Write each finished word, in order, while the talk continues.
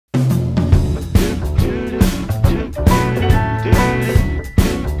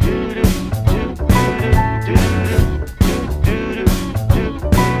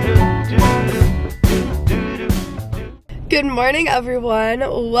morning, everyone.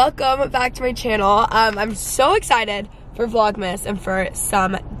 Welcome back to my channel. I'm so excited for Vlogmas and for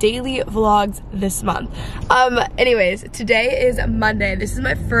some daily vlogs this month. Anyways, today is Monday. This is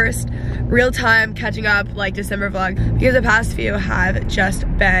my first real time catching up like December vlog because the past few have just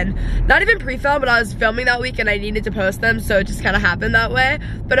been not even pre-filmed, but I was filming that week and I needed to post them, so it just kind of happened that way.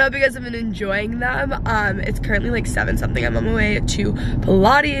 But I hope you guys have been enjoying them. It's currently like 7 something. I'm on my way to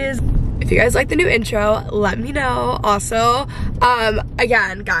Pilates. If you guys like the new intro, let me know. Also,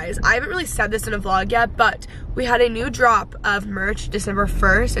 again, guys, I haven't really said this in a vlog yet, but we had a new drop of merch December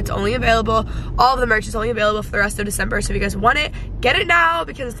 1st. It's only available, all of the merch is only available for the rest of December. So if you guys want it, get it now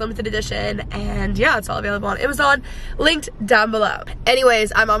because it's limited edition. And yeah, it's all available on Amazon, linked down below.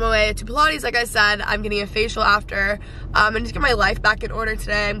 Anyways, I'm on my way to Pilates. Like I said, I'm getting a facial after. And just get my life back in order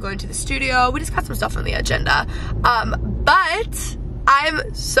today. I'm going to the studio. We just got some stuff on the agenda. But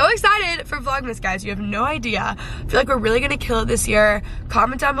I'm so excited for Vlogmas, guys. You have no idea. I feel like we're really gonna kill it this year.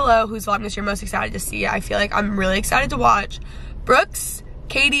 Comment down below whose Vlogmas you're most excited to see. I feel like I'm really excited to watch Brooke's,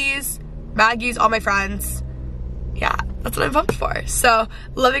 Katie's, Maggie's, all my friends. Yeah, that's what I'm pumped for. So,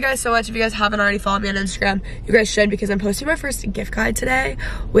 love you guys so much. If you guys haven't already followed me on Instagram, you guys should, because I'm posting my first gift guide today,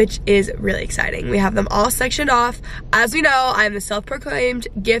 which is really exciting. We have them all sectioned off. As we know, I am the self-proclaimed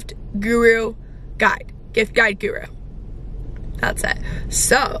gift guru guide. Gift guide guru. That's it.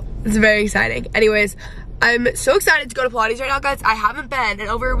 So, it's very exciting. Anyways, I'm so excited to go to Pilates right now, guys. I haven't been in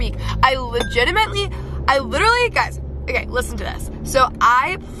over a week. I literally, guys, okay, listen to this. So,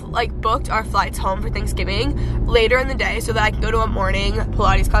 I, like, booked our flights home for Thanksgiving later in the day so that I can go to a morning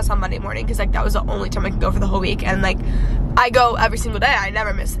Pilates class on Monday morning, because, like, that was the only time I could go for the whole week. And, like, I go every single day. I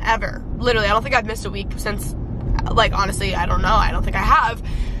never miss, ever. Literally, I don't think I've missed a week since, like, honestly, I don't know. I don't think I have.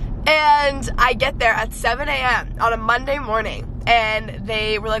 And I get there at 7 a.m. on a Monday morning. And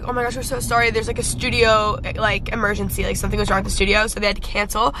they were like, oh my gosh, we're so sorry. There's like a studio, like, emergency. Like, something was wrong with the studio, so they had to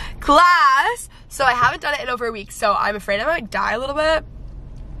cancel class. So I haven't done it in over a week. So I'm afraid I might die a little bit.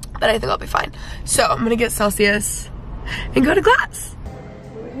 But I think I'll be fine. So I'm gonna get Celsius and go to class.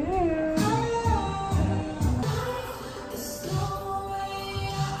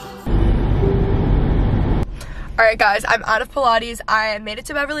 Alright guys, I'm out of Pilates. I made it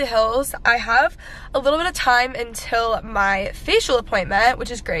to Beverly Hills. I have a little bit of time until my facial appointment,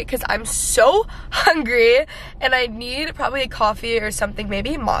 which is great because I'm so hungry and I need probably a coffee or something,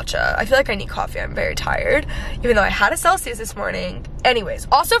 maybe matcha. I feel like I need coffee. I'm very tired, even though I had a Celsius this morning. Anyways,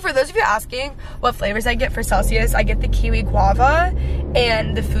 also for those of you asking what flavors I get for Celsius, I get the kiwi guava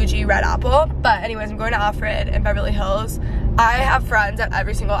and the Fuji red apple. But anyways, I'm going to Alfred in Beverly Hills. I have friends at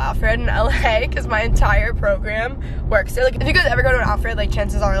every single Alfred in LA because my entire program works there. Like, if you guys ever go to an Alfred, like,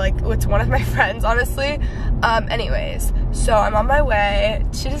 chances are, like, it's one of my friends, honestly. Anyways, so I'm on my way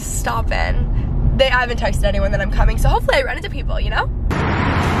to just stop in. I haven't texted anyone that I'm coming, so hopefully I run into people, you know?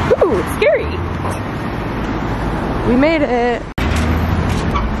 Ooh, it's scary. We made it.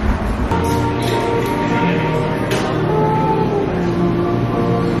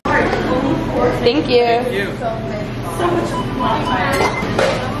 Thank you. Thank you. So much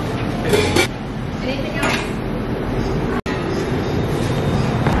Anything else?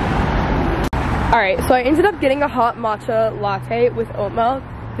 Alright, so I ended up getting a hot matcha latte with oat milk.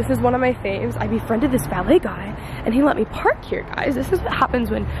 This is one of my faves. I befriended this valet guy and he let me park here, guys. This is what happens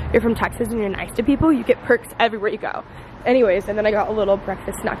when you're from Texas and you're nice to people. You get perks everywhere you go. Anyways, and then I got a little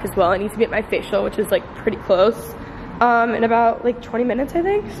breakfast snack as well. I need to get my facial, which is like pretty close. In about like 20 minutes, I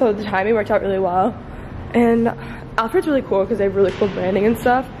think. So the timing worked out really well. And Alfred's really cool because they have really cool branding and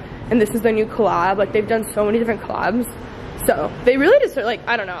stuff. And this is their new collab. Like, they've done so many different collabs. So they really just are, like,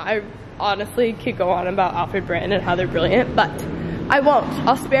 I don't know. I honestly could go on about Alfred brand and how they're brilliant, but I won't.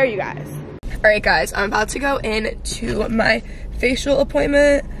 I'll spare you guys. All right, guys, I'm about to go into my facial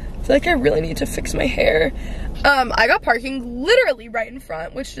appointment. I feel like I really need to fix my hair. I got parking literally right in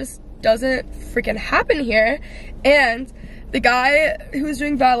front, which just doesn't freaking happen here. And the guy who was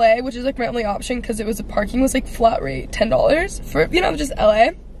doing valet, which is like my only option because it was a parking, was like flat rate $10 for, you know, just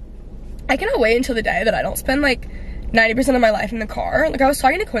LA. I cannot wait until the day that I don't spend like 90% of my life in the car. Like, I was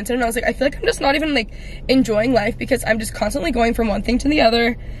talking to Quentin and I was like, I feel like I'm just not even like enjoying life because I'm just constantly going from one thing to the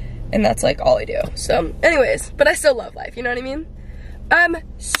other, and that's like all I do. So anyways, but I still love life, you know what I mean?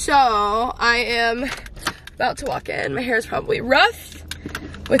 So I am about to walk in. My hair is probably rough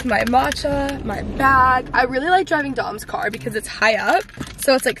with my matcha, my bag. I really like driving Dom's car because it's high up,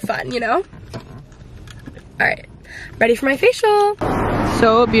 so it's like fun, you know? All right, ready for my facial.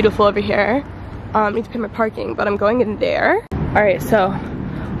 So beautiful over here. Need to pay my parking, but I'm going in there. All right, so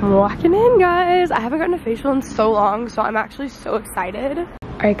I'm walking in, guys. I haven't gotten a facial in so long, so I'm actually so excited. All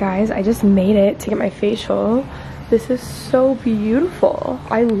right, guys, I just made it to get my facial. This is so beautiful.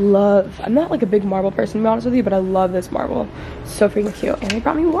 I'm not like a big marble person, to be honest with you, but I love this marble. So freaking cute. And they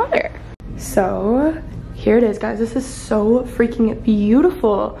brought me water. So here it is, guys. This is so freaking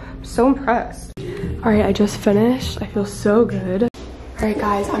beautiful. I'm so impressed. All right, I just finished. I feel so good. All right,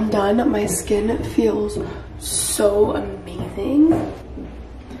 guys, I'm done. My skin feels so amazing.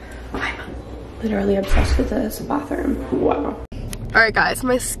 I'm literally obsessed with this bathroom. Wow. All right, guys,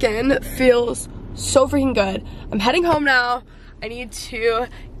 my skin feels so freaking good. I'm heading home now. I need to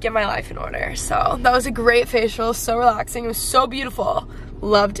get my life in order. So that was a great facial, so relaxing. It was so beautiful.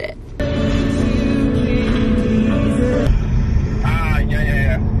 Loved it.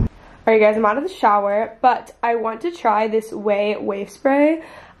 All right, guys, I'm out of the shower, but I want to try this wave spray.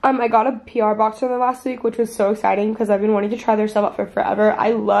 I got a PR box from them last week, which was so exciting because I've been wanting to try their stuff out for forever.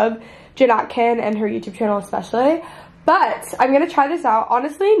 I love Jen Atkin and her YouTube channel especially, but I'm gonna try this out.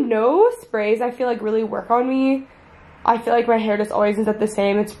 Honestly, no sprays I feel like really work on me. I feel like my hair just always ends up the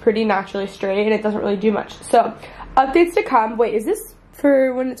same. It's pretty naturally straight and it doesn't really do much. So updates to come. Wait, is this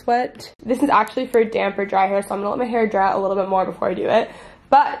for when it's wet? This is actually for damp or dry hair, so I'm gonna let my hair dry out a little bit more before I do it.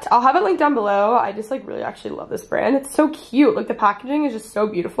 But I'll have it linked down below. I just like really actually love this brand. It's so cute. Like the packaging is just so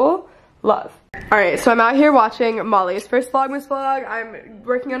beautiful. Love. All right, so I'm out here watching Molly's first Vlogmas vlog. I'm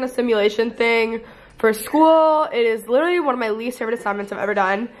working on a simulation thing for school. It is literally one of my least favorite assignments I've ever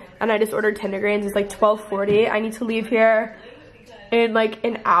done. And I just ordered Tinder grains. It's like 12:40. I need to leave here in like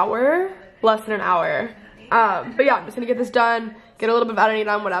an hour, less than an hour. But yeah, I'm just gonna get this done, get a little bit of editing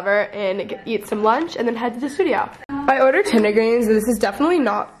done, whatever, and eat some lunch and then head to the studio. I ordered Tinder grains. This is definitely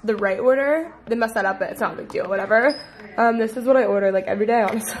not the right order. They messed that up, but it's not a big deal, whatever. This is what I order like every day,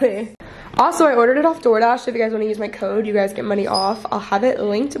 honestly. Also, I ordered it off DoorDash, so if you guys want to use my code, you guys get money off. I'll have it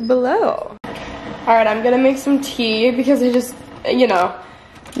linked below. All right, I'm gonna make some tea because I just, you know,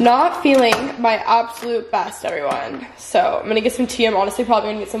 not feeling my absolute best, everyone. So I'm gonna get some tea. I'm honestly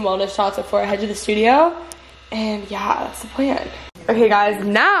probably gonna get some wellness shots before I head to the studio. And yeah, that's the plan. Okay, guys,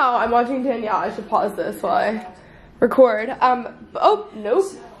 now I'm watching Danielle. I should pause this while I record. Oh, nope.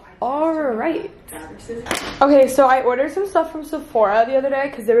 All right. Okay, so I ordered some stuff from Sephora the other day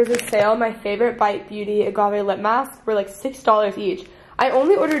because there was a sale. My favorite Bite Beauty Agave lip masks were like $6 each. I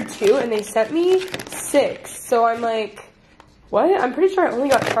only ordered 2 and they sent me 6. So I'm like, what? I'm pretty sure I only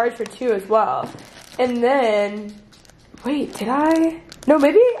got charged for 2 as well. And then, wait, did I? No,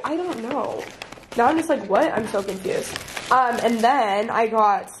 maybe, I don't know. Now I'm just like, what? I'm so confused. And then I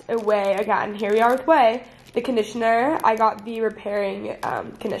got Away, again, here we are with Way, the conditioner. I got the repairing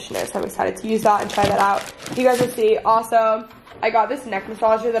conditioner, so I'm excited to use that and try that out. You guys will see. Also, I got this neck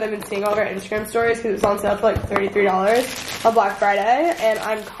massager that I've been seeing all over Instagram stories because it was on sale for like $33 on Black Friday, and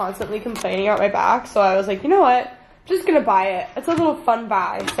I'm constantly complaining about my back, so I was like, you know what? I'm just gonna buy it. It's a little fun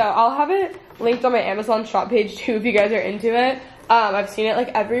buy. So I'll have it linked on my Amazon shop page too if you guys are into it. I've seen it like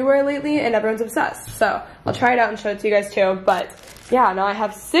everywhere lately and everyone's obsessed. So I'll try it out and show it to you guys too. But yeah, now I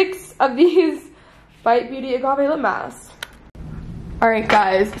have 6 of these Bite Beauty Agave lip masks. Alright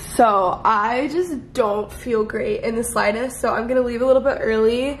guys, so I just don't feel great in the slightest. So I'm gonna leave a little bit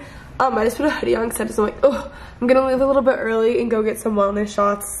early. I just put a hoodie on because I'm like, oh, I'm gonna leave a little bit early and go get some wellness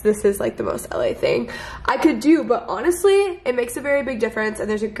shots. This is like the most LA thing I could do, but honestly, it makes a very big difference, and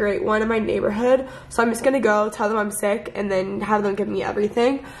there's a great one in my neighborhood. So I'm just gonna go tell them I'm sick and then have them give me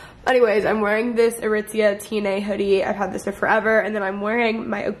everything. Anyways, I'm wearing this Aritzia TNA hoodie. I've had this for forever, and then I'm wearing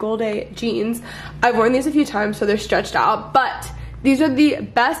my Agolde jeans. I've worn these a few times, so they're stretched out, but these are the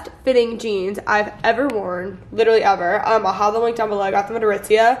best fitting jeans I've ever worn, literally ever. I'll have them linked down below. I got them at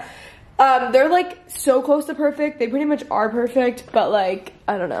Aritzia. They're like so close to perfect. They pretty much are perfect, but like,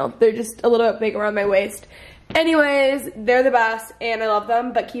 I don't know. They're just a little bit big around my waist. Anyways, they're the best and I love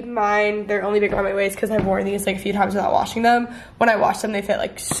them, but keep in mind, they're only big around my waist because I've worn these like a few times without washing them. When I wash them, they fit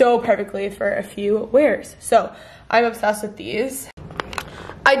like so perfectly for a few wears. So I'm obsessed with these.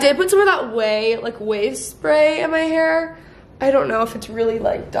 I did put some of that wave spray in my hair. I don't know if it's really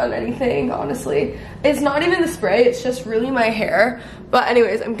like done anything, honestly. It's not even the spray, it's just really my hair. But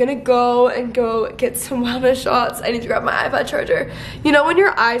anyways, I'm gonna go get some wellness shots. I need to grab my iPad charger. You know when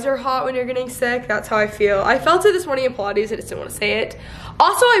your eyes are hot when you're getting sick? That's how I feel. I felt it this morning in Pilates, I just didn't want to say it.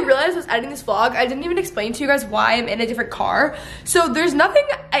 Also, I realized I was editing this vlog, I didn't even explain to you guys why I'm in a different car. So there's nothing,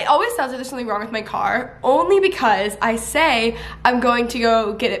 it always sounds like there's something wrong with my car, only because I say I'm going to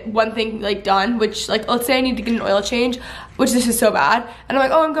go get one thing like done, which like, let's say I need to get an oil change, which this is so bad. And I'm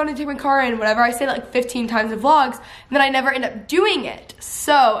like, oh, I'm going to take my car in, whatever. I say that like 15 times in vlogs, and then I never end up doing it.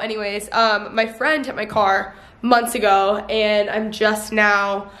 So anyways, my friend hit my car months ago, and I just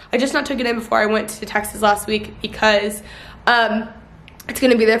not took it in before I went to Texas last week because it's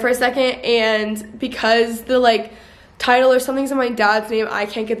gonna be there for a second, and because the like title or something's in my dad's name, I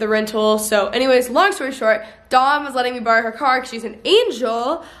can't get the rental. So anyways, long story short, Dom was letting me borrow her car because she's an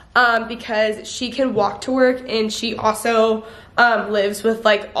angel, because she can walk to work, and she also lives with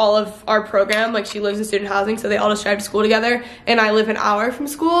like all of our program. Like she lives in student housing, so they all just drive to school together, and I live an hour from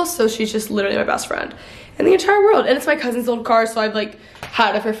school, so she's just literally my best friend in the entire world. And it's my cousin's old car, so I've like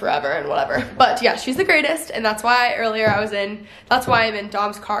had it for forever and whatever. But yeah, she's the greatest, and that's why earlier that's why I'm in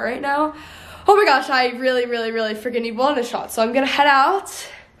Dom's car right now. Oh my gosh, I really freaking need wellness shots, so I'm gonna head out.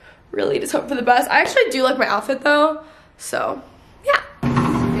 Really just hope for the best. I actually do like my outfit though, so yeah.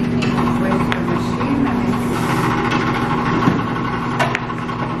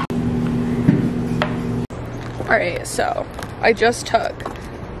 Alright, so I just took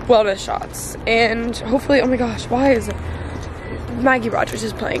wellness shots, and hopefully, oh my gosh, why is Maggie Rogers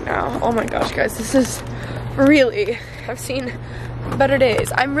is playing now? Oh my gosh, guys, this is really, I've seen better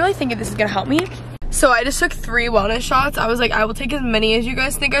days. I'm really thinking this is gonna help me. So I just took 3 wellness shots. I was like, I will take as many as you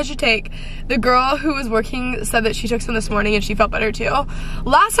guys think I should take. The girl who was working said that she took some this morning and she felt better too.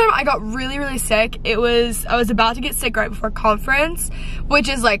 Last time I got really sick, I was about to get sick right before conference, which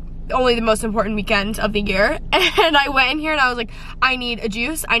is like only the most important weekend of the year, and I went in here and I was like, I need a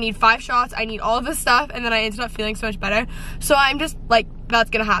juice, I need 5 shots, I need all of this stuff, and then I ended up feeling so much better. So I'm just like, that's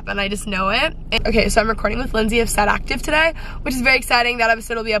gonna happen, I just know it. And, okay, so I'm recording with Lindsay of Set Active today, which is very exciting. That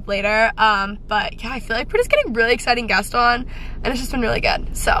episode will be up later, but yeah, I feel like we're just getting really exciting guests on, and it's just been really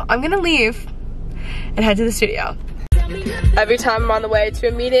good. So I'm gonna leave and head to the studio. Every time I'm on the way to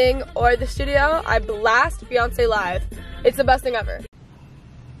a meeting or the studio, I blast Beyonce live. It's the best thing ever.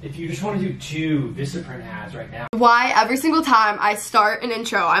 If you just want to do 2 Vistaprint ads right now. Why every single time I start an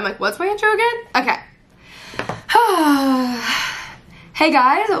intro, I'm like, what's my intro again? Okay. Hey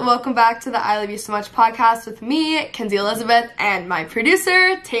guys, welcome back to the I Love You So Much podcast with me, Kenzie Elizabeth, and my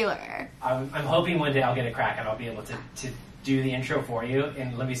producer, Taylor. I'm hoping one day I'll get a crack and I'll be able to do the intro for you,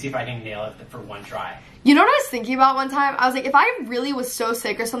 and let me see if I can nail it for one try. You know what I was thinking about one time? I was like, if I really was so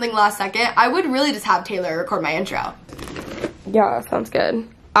sick or something last second, I would really just have Taylor record my intro. Yeah, sounds good.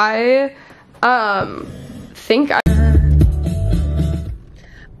 I think I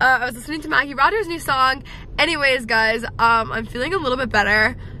was listening to Maggie Rogers' new song. Anyways, guys, I'm feeling a little bit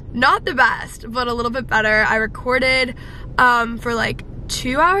better. Not the best, but a little bit better. I recorded for like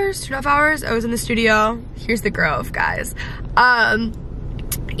 2.5 hours. I was in the studio. Here's the Grove, guys.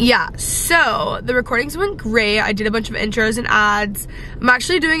 Yeah, so the recordings went great. I did a bunch of intros and ads. I'm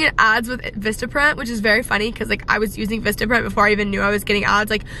actually doing ads with Vistaprint, which is very funny because like I was using Vistaprint before I even knew I was getting ads.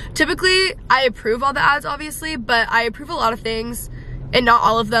 Like typically I approve all the ads obviously, but I approve a lot of things and not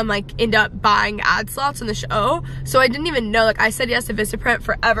all of them like end up buying ad slots on the show. So I didn't even know, like I said yes to Vistaprint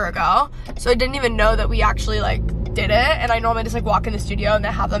forever ago. So I didn't even know that we actually like did it. And I normally just like walk in the studio and they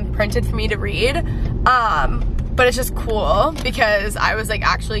have them printed for me to read. But it's just cool because I was like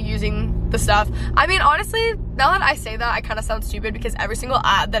actually using the stuff. I mean, honestly, now that I say that, I kind of sound stupid because every single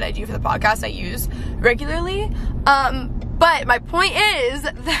ad that I do for the podcast, I use regularly. But my point is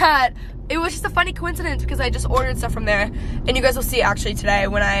that it was just a funny coincidence because I just ordered stuff from there, and you guys will see actually today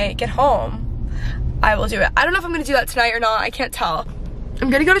when I get home, I will do it. I don't know if I'm gonna do that tonight or not, I can't tell. I'm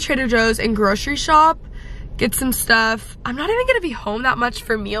gonna go to Trader Joe's and grocery shop, get some stuff. I'm not even gonna be home that much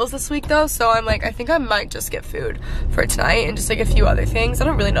for meals this week though, so I'm like, I think I might just get food for tonight and just like a few other things. I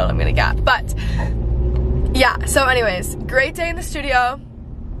don't really know what I'm gonna get, but yeah, so anyways, great day in the studio.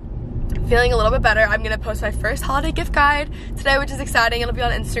 Feeling a little bit better. I'm gonna post my first holiday gift guide today, which is exciting. It'll be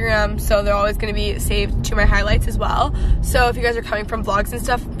on Instagram, so they're always gonna be saved to my highlights as well. So if you guys are coming from vlogs and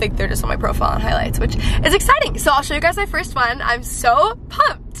stuff, I think they're just on my profile and highlights, which is exciting. So I'll show you guys my first one. I'm so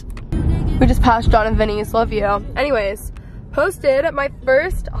pumped. We just passed John and Vinny's, love you. Anyways, posted my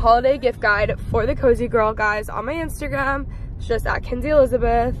first holiday gift guide for the Cozy Girl, guys, on my Instagram. It's just at Kenzie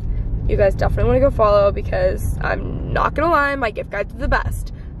Elizabeth. You guys definitely wanna go follow because I'm not gonna lie, my gift guides are the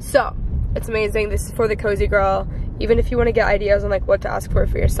best. So, it's amazing. This is for the Cozy Girl. Even if you want to get ideas on like what to ask for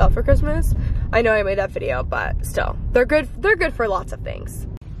yourself for Christmas. I know I made that video, but still, they're good for lots of things.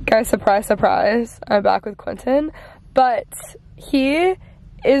 Guys, surprise, surprise. I'm back with Quentin, but he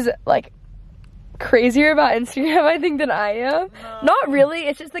is like crazier about Instagram, I think, than I am. No. Not really,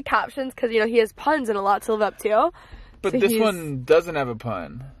 it's just the captions because, you know, he has puns and a lot to live up to. But so this one doesn't have a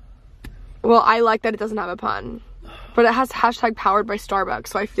pun. Well, I like that it doesn't have a pun. But it has hashtag powered by Starbucks,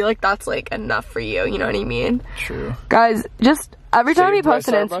 so I feel like that's like enough for you know what I mean? True. Guys, just every time he posts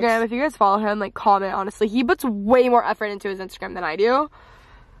on Instagram, if you guys follow him, like comment, honestly. He puts way more effort into his Instagram than I do.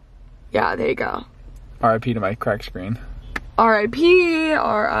 Yeah, there you go. RIP to my crack screen. RIP,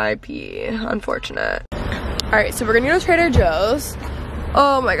 RIP, unfortunate. Alright, so we're gonna go to Trader Joe's.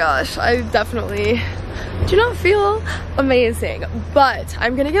 Oh my gosh, I definitely do not feel amazing, but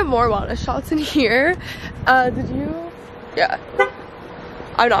I'm gonna get more wellness shots in here. Did you? Yeah.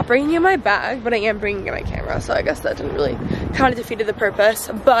 I'm not bringing in my bag, but I am bringing in my camera, so I guess that didn't really kind of defeated the purpose,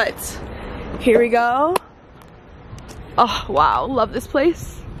 but here we go. Oh, wow, love this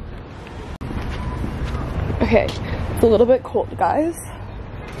place. Okay, it's a little bit cold, guys.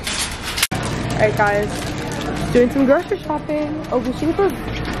 All right, guys, doing some grocery shopping. Oh, we should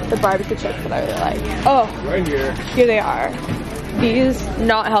get the barbecue chips that I really like. Oh, Right here. here they are. These,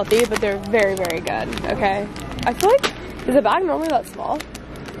 not healthy, but they're very, very good, okay? I feel like, is a bag normally that small?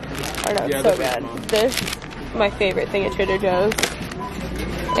 I know, it's so good. This is my favorite thing at Trader Joe's.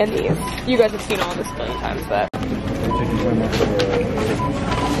 And these. You guys have seen all this a million times, but.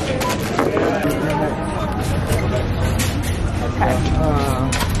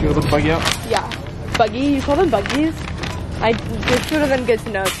 Okay. You able to buggy up? Yeah. Buggy? You call them buggies? This would have been good to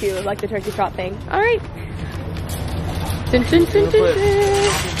know too, like the turkey trot thing. Alright. Dun, dun, dun, dun, dun.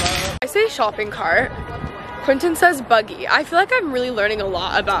 I say shopping cart. Quentin says buggy. I feel like I'm really learning a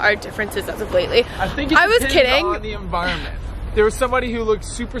lot about our differences as of lately. I think I was kidding. on the environment. There was somebody who looked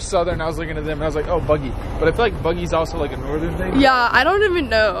super southern. I was looking at them and I was like, oh, buggy. But I feel like buggy's also like a northern thing. Yeah, I don't even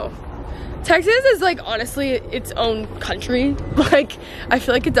know. Texas is like honestly its own country. Like I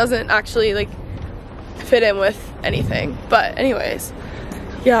feel like it doesn't actually like fit in with anything. But anyways,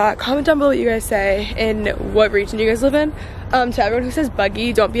 yeah, comment down below what you guys say and what region you guys live in. To everyone who says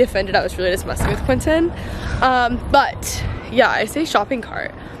buggy, don't be offended. I was really just messing with Quentin. But yeah, I say shopping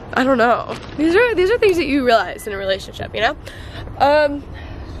cart. I don't know. These are things that you realize in a relationship, you know?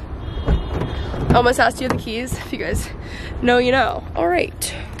 Almost asked you the keys. If you guys know, you know. All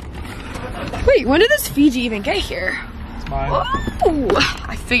right. Wait, when did this Fiji even get here? It's mine. Oh,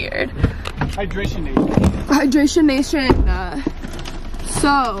 I figured. Hydration Nation. Hydration Nation.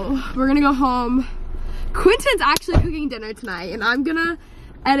 So we're gonna go home. Quentin's actually cooking dinner tonight, and I'm gonna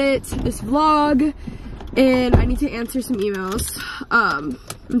edit this vlog, and I need to answer some emails, and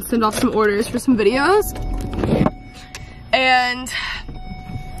send off some orders for some videos, and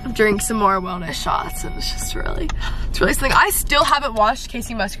drink some more wellness shots. And it's really something. I still haven't watched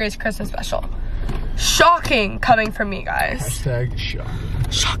Casey Musgrave's Christmas special. Shocking coming from me, guys. Hashtag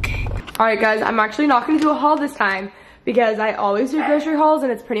shocking. Shocking. All right, guys, I'm actually not gonna do a haul this time, because I always do grocery hauls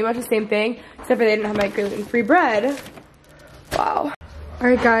and it's pretty much the same thing, except for they didn't have my gluten-free bread. Wow. All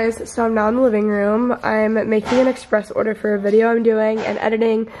right, guys, so I'm now in the living room. I'm making an express order for a video I'm doing and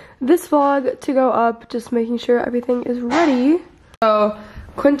editing this vlog to go up, just making sure everything is ready. So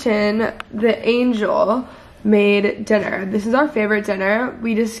Quentin, the angel, made dinner. This is our favorite dinner.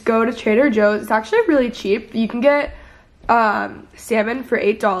 We just go to Trader Joe's. It's actually really cheap. You can get salmon for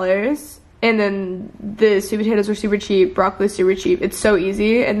 $8. And then the sweet potatoes were super cheap, broccoli super cheap. It's so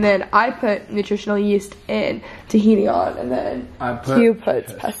easy. And then I put nutritional yeast in tahini on, and then Hugh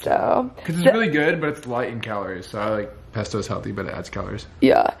puts pesto. Because it's really good, but it's light in calories. So I like pesto's healthy, but it adds calories.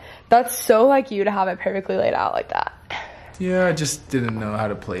 Yeah, that's so like you to have it perfectly laid out like that. Yeah, I just didn't know how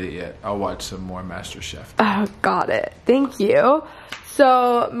to plate it yet. I'll watch some more MasterChef. Oh, got it. Thank you.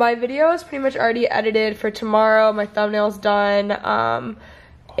 So my video is pretty much already edited for tomorrow. My thumbnail's done.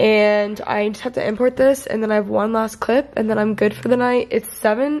 And I just have to import this, and then I have one last clip, and then I'm good for the night. It's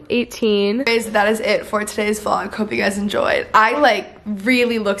 7:18. Guys, that is it for today's vlog. Hope you guys enjoyed. I like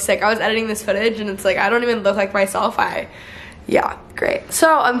really look sick. I was editing this footage and it's like I don't even look like myself. Yeah, great.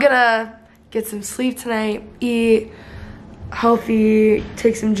 So I'm gonna get some sleep tonight, eat healthy,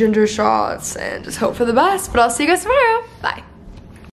 take some ginger shots, and just hope for the best. But I'll see you guys tomorrow. Bye.